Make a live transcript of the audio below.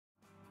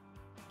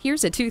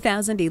Here's a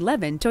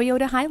 2011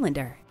 Toyota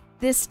Highlander.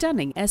 This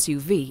stunning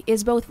SUV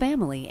is both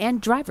family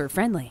and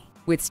driver-friendly,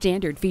 with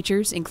standard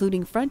features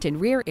including front and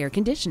rear air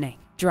conditioning,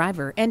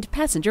 driver and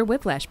passenger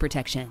whiplash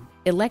protection,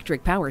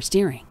 electric power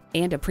steering,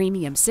 and a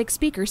premium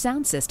 6-speaker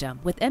sound system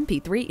with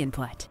MP3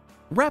 input.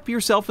 Wrap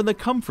yourself in the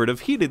comfort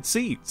of heated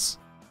seats.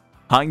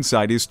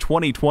 Hindsight is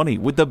 20/20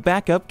 with the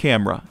backup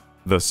camera.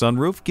 The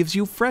sunroof gives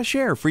you fresh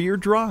air for your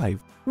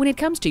drive. When it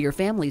comes to your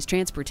family's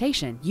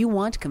transportation, you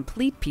want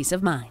complete peace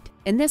of mind.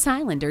 And this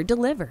Highlander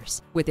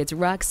delivers with its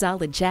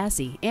rock-solid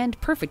chassis and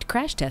perfect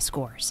crash test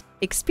scores.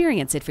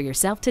 Experience it for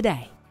yourself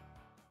today.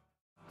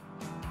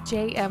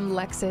 JM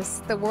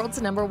Lexus, the world's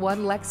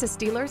 #1 Lexus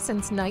dealer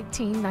since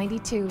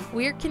 1992.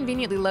 We're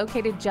conveniently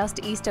located just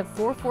east of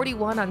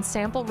 441 on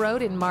Sample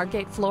Road in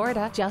Margate,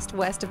 Florida, just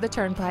west of the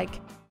Turnpike.